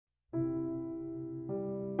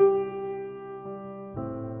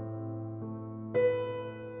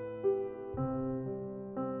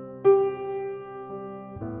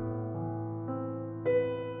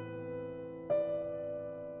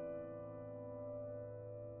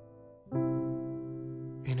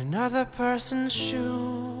In another person's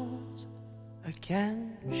shoes,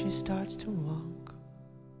 again she starts to walk.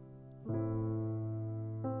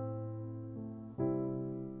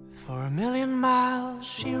 For 1,000,000 miles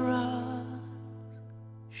she runs,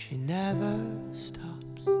 she never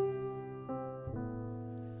stops.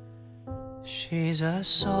 She's a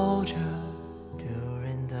soldier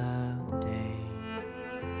during the day,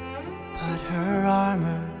 but her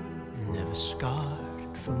armor never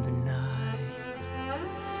scarred from the night.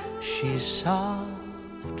 She's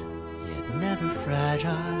soft, yet never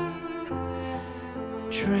fragile,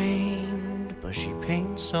 trained, but she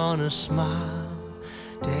paints on a smile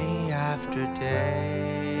day after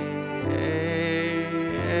day.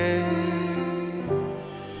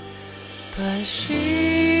 But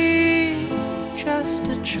she's just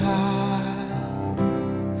a child,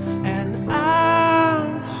 and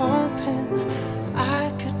I'm hoping I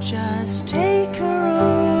could just take her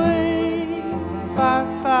away, far,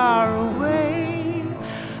 far away.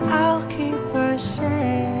 I'll keep her safe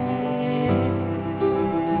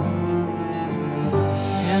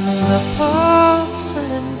in the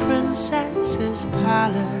Porcelain Princess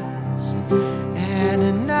Palace, and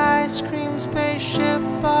an ice cream spaceship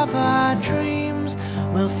of our dreams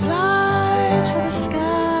will fly to the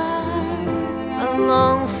sky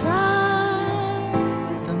alongside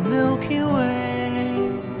the Milky Way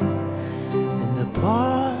in the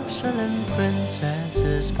Porcelain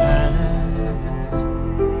Princess Palace.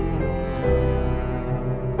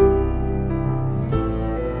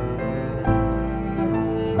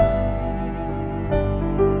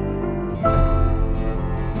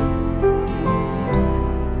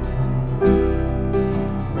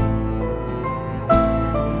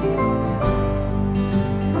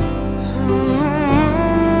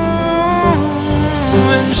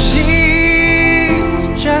 She's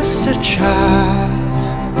just a child,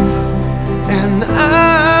 and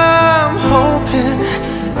I'm hoping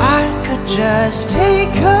I could just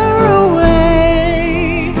take her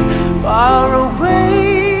away, far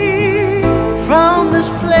away from this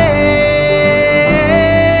place,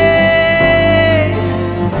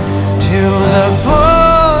 to the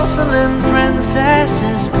Porcelain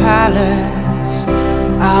Princess's Palace.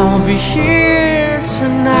 I'll be here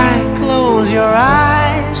tonight, close your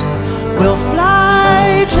eyes, we'll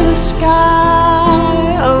fly to the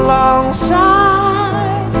sky alongside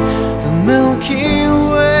the Milky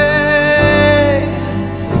Way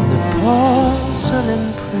in the Porcelain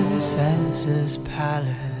Princess's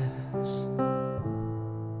Palace.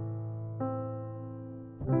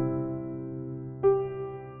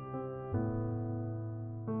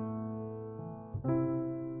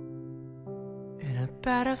 In a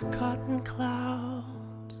bed of cotton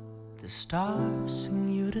clouds, the stars sing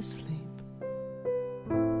you to sleep.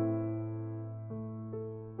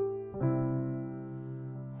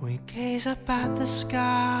 We gaze up at the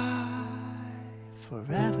sky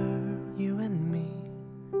forever